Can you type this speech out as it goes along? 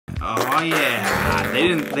Oh yeah.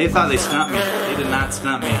 They thought they stumped me. They did not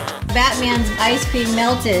stump me. Batman's ice cream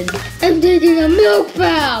melted. I'm taking a milk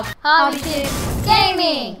bath.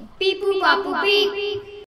 HobbyKidsGaming. Beep boop bop boop beep.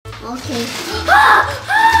 Okay.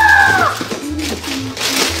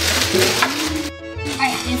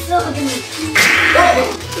 Alright, it's still looking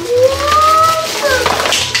at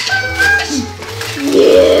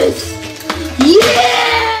Yes!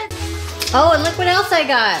 Yes! Oh, and look what else I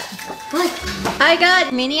got. What? I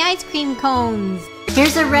got mini ice cream cones.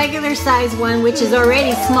 Here's a regular size one, which is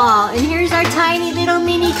already small. And here's our tiny little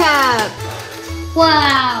mini cup.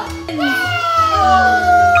 Wow.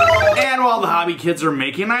 And while the hobby kids are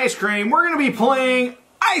making ice cream, we're going to be playing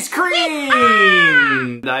ice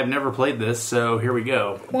cream! I've never played this, so here we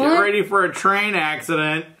go. What? Get ready for a train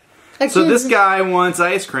accident. So this guy wants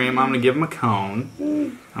ice cream. I'm going to give him a cone.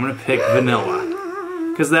 I'm going to pick vanilla.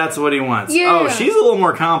 Because that's what he wants. Yeah. Oh, she's a little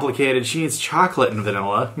more complicated. She needs chocolate and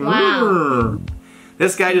vanilla. Wow.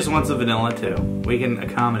 This guy just wants a vanilla too. We can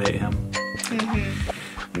accommodate him.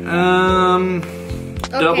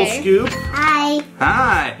 Double scoop. Hi.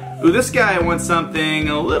 Hi. Ooh, this guy wants something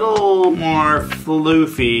a little more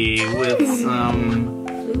floofy with some...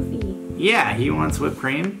 Floofy. Yeah, he wants whipped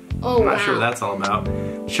cream. Oh, I'm not sure what that's all about.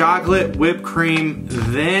 Chocolate, whipped cream,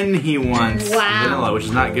 then he wants vanilla, which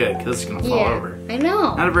is not good because it's going to fall over. I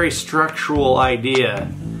know. Not a very structural idea.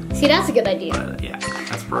 See, that's a good idea. But yeah,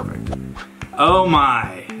 that's perfect. Oh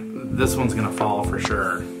my. This one's going to fall for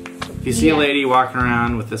sure. If you see a lady walking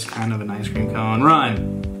around with this kind of an ice cream cone,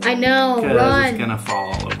 run. I know, Because run. it's gonna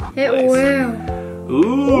fall all over the It place. will.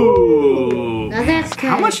 Ooh. Now that's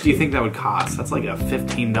How much do you think that would cost? That's like a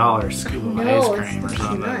 $15 scoop of ice cream or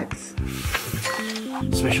something. Nuts.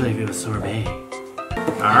 Especially if it was sorbet.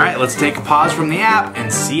 Alright, let's take a pause from the app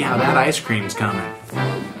and see how that ice cream's coming.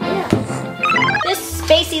 This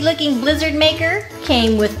spacey looking blizzard maker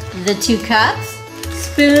came with the 2 cups,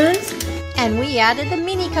 spoons, and we added the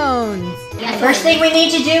mini cones. First thing we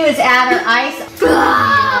need to do is add our ice.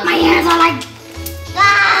 my hands are like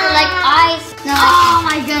ice. No, oh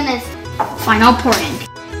my goodness. Fine, I'll pour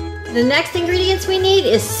in. The next ingredients we need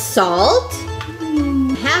is salt,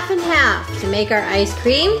 half and half to make our ice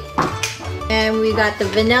cream. And we got the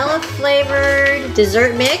vanilla flavored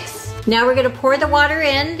dessert mix. Now we're gonna pour the water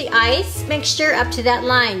in, the ice mixture up to that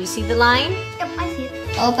line. You see the line? Yep, I see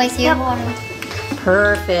it. Oh, I see water.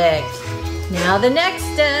 Perfect. Now the next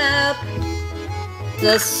step,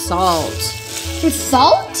 the salt. With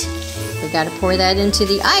salt? We gotta pour that into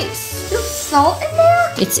the ice. There's salt in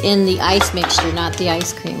there? It's in the ice mixture, not the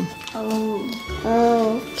ice cream.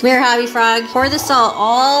 Oh. Come here, Hobby Frog. Pour the salt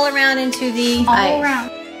all around into the ice. All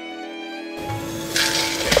around.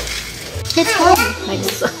 It's horrible. Like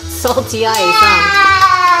salty ice,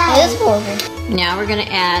 huh? It is horrible. Now we're gonna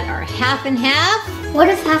add our half and half. What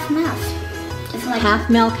is half and half? It's like Half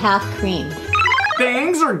milk, half cream.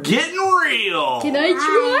 Things are getting real! Can I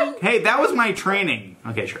try? Hey, that was my training.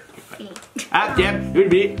 Okay, sure. Yep, who'd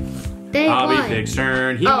be? Hobby Pig's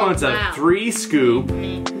turn. He wants a 3 scoop.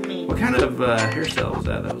 What kind of hairstyle was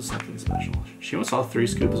that? That was something special. She wants all 3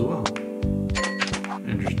 scoop as well.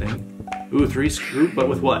 Interesting. Ooh, 3 scoop, but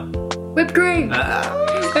with what? Whipped cream.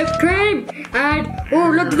 Whipped cream. And, oh,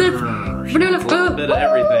 look at this. Vanilla A little bit of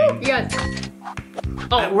everything. Yes.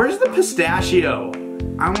 Where's the pistachio?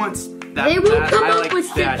 I want that. They will come I up like with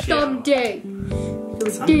it pistachio. someday. So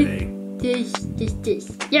Someday. This.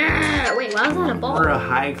 Yeah! Wait, why was that a ball? We're a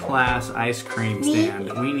high-class ice cream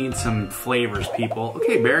stand. We need some flavors, people.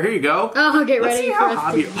 Okay, Bear, here you go. Oh, get Let's ready see for how us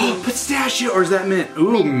hobby. to Oh, pistachio, or is that mint?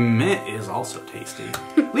 Ooh, mint is also tasty.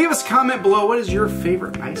 Leave us a comment below. What is your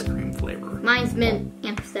favorite ice cream flavor? Mine's mint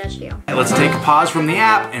and pistachio. Let's take a pause from the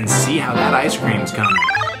app and see how that ice cream's coming.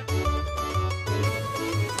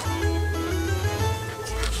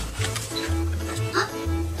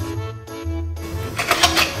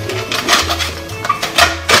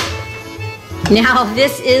 Now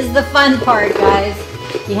this is the fun part, guys.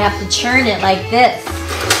 You have to churn it like this.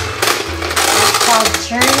 That's called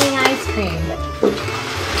churning ice cream.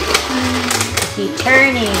 Keep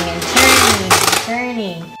turning and turning and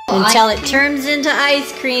turning until it turns into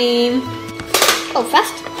ice cream. oh,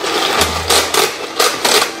 fast.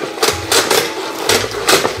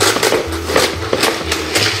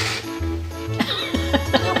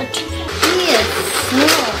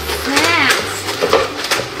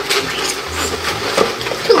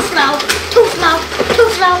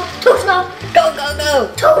 Too slow. Go, go, go!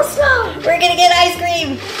 Too slow. We're gonna get ice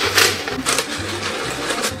cream!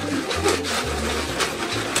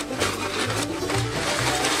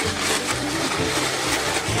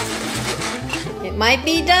 It might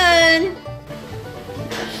be done.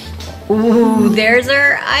 Ooh, there's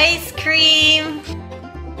our ice cream.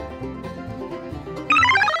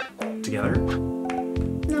 Together?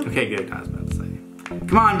 No. Okay, good. I was about to say.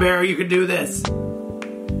 Come on, Bear, you can do this.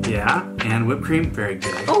 Yeah, and whipped cream, very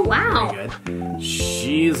good. Oh, wow. Very good.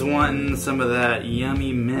 She's wanting some of that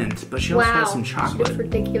yummy mint, but she also has some chocolate. That's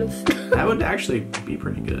ridiculous. That would actually be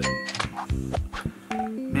pretty good.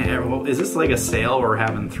 Man, well, is this like a sale where we're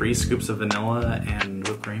having 3 scoops of vanilla and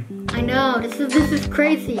whipped cream? I know, this is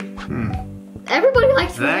crazy. Everybody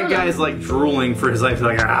likes vanilla. That guy's like drooling for his life. He's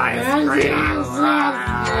like, ice cream.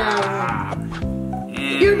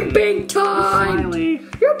 You're being timed.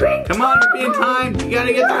 You're being timed. Come on, you're being timed. You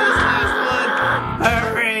gotta get through this last one.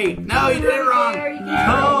 Hurry. No, you did it wrong.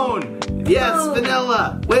 Cone. Yes,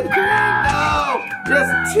 vanilla. Whipped cream. No.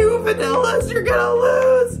 Just 2 vanillas. You're gonna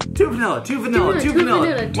lose. 2 vanilla, 2 vanilla, 2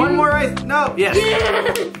 vanilla. 1 more ice. No. Yes.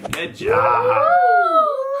 Good job.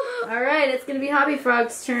 Alright, it's gonna be Hobby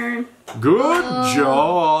Frog's turn. Good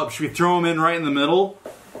job. Should we throw them in right in the middle?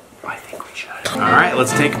 I think we should. Alright,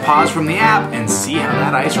 let's take a pause from the app and see how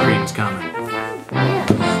that ice cream's coming.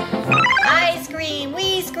 Ice cream,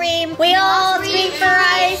 we scream, we all scream for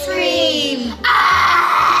ice cream.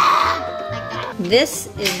 This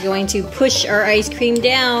is going to push our ice cream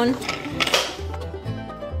down.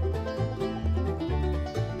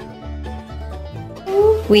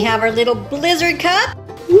 We have our little blizzard cup.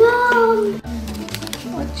 Wow.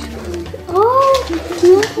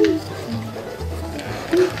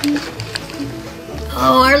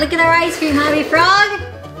 Oh, look at our ice cream, Hobby Frog.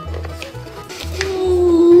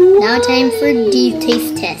 Now time for the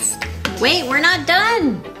taste test. Wait, we're not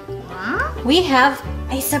done. We have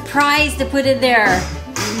a surprise to put in there.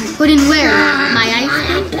 Put in where? My ice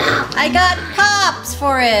cream? I got pops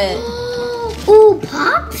for it. Ooh,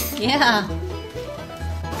 pops? Yeah.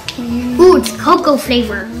 Ooh, it's cocoa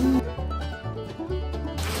flavor.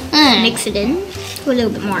 Mix it in. Do a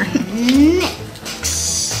little bit more.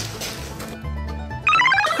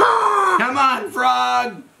 Come on,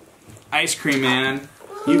 Frog! Ice cream man.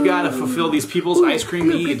 You've got to fulfill these people's ice cream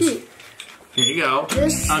needs. Here you go.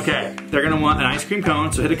 Okay, they're gonna want an ice cream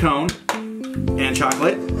cone, so hit a cone. And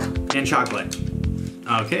chocolate. And chocolate.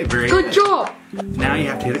 Okay, very good. Good job! Now you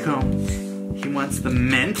have to hit a cone. He wants the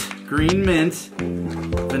mint, green mint,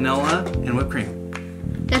 vanilla, and whipped cream.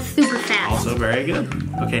 That's super fast. Also very good.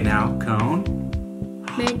 Okay, now cone.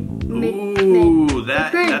 Ooh, Ooh,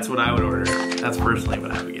 that's what I would order. That's personally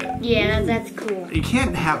what I would get. Yeah, that's cool. You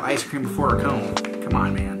can't have ice cream before a cone. Come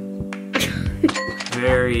on, man.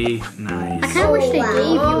 Very nice. I kind of wish they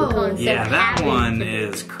gave you a cone. Yeah, that one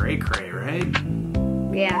is cray-cray, right?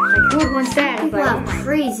 Yeah, like who wants that? People have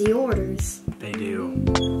crazy orders. They do.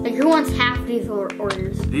 Like who wants half these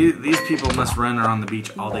orders? These people must run around the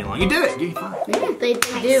beach all day long. You did it! You fine. Yeah, they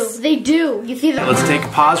do. They do. You see them? Let's take a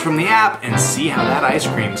pause from the app and see how that ice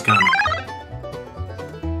cream's coming.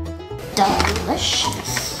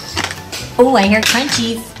 Delicious. Oh, I hear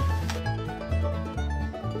crunchies.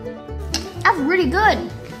 That's really good.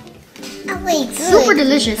 Really good. Super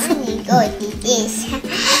delicious. Really good. It is.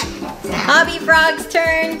 Hobby Frog's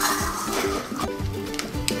turn.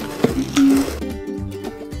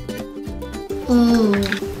 Ooh.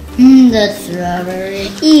 The strawberry.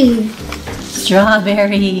 Ew.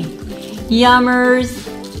 Strawberry. Yummers.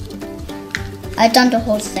 I've done the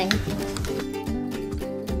whole thing.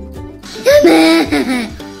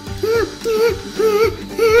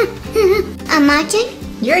 My turn?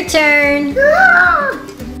 Your turn.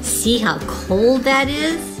 See how cold that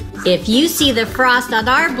is? If you see the frost on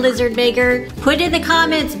our blizzard maker, put in the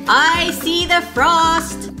comments, I see the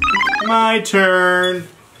frost. My turn.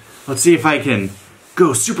 Let's see if I can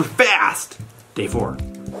go super fast. Day 4.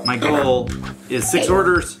 My goal is 6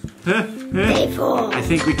 orders. Day 4. I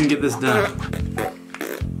think we can get this done.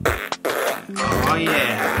 Oh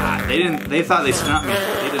yeah. They thought they stumped me.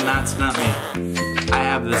 They did not stump me. I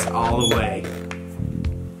have this all the way.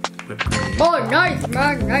 Whipped cream. Oh, nice,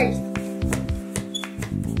 man, nice.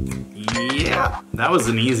 Yeah, that was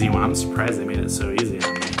an easy one. I'm surprised they made it so easy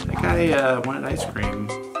on me. That guy wanted ice cream.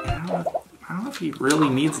 I don't know if he really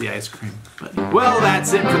needs the ice cream. But well,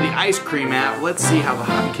 that's it for the ice cream app. Let's see how the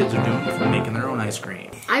Hobby Kids are doing for making their own ice cream.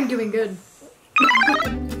 I'm doing good.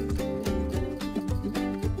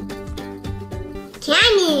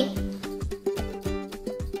 Candy.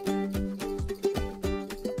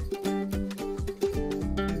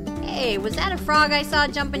 Hey, was that a frog I saw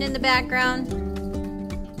jumping in the background?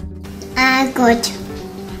 Good.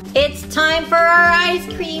 It's time for our ice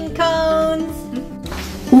cream cones.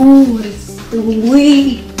 Ooh, it's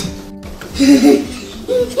sweet.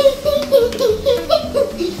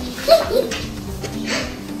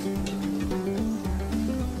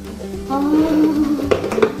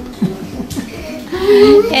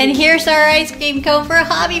 And here's our ice cream cone for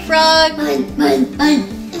Hobby Frog.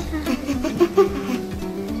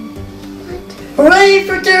 Hooray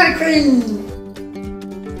for dairy cream!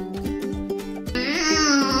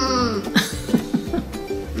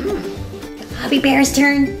 Hobby Bear's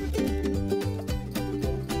turn.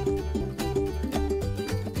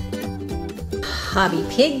 Hobby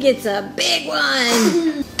Pig gets a big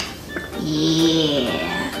one.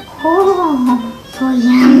 Yeah. Oh, so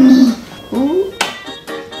yummy. Ooh.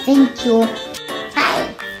 Thank you.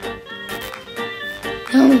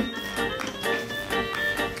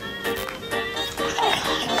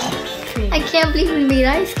 I can't believe we made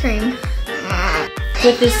ice cream.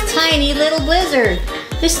 With this tiny little blizzard.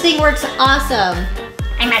 This thing works awesome.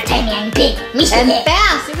 I'm not tiny, I'm big. And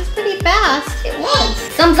fast. It was pretty fast. It was.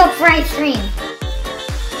 Thumbs up for ice cream.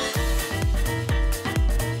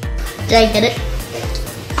 Did I get it?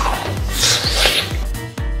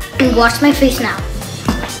 Wash my face now.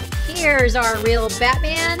 Here's our real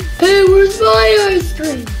Batman. Hey, where's my ice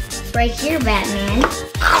cream? It's right here, Batman.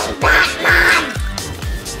 Oh, Batman!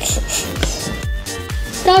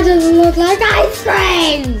 That doesn't look like ice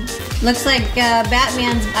cream. Looks like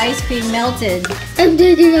Batman's ice cream melted. I'm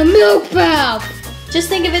taking a milk bath. Just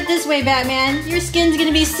think of it this way, Batman. Your skin's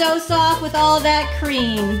gonna be so soft with all that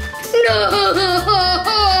cream. No.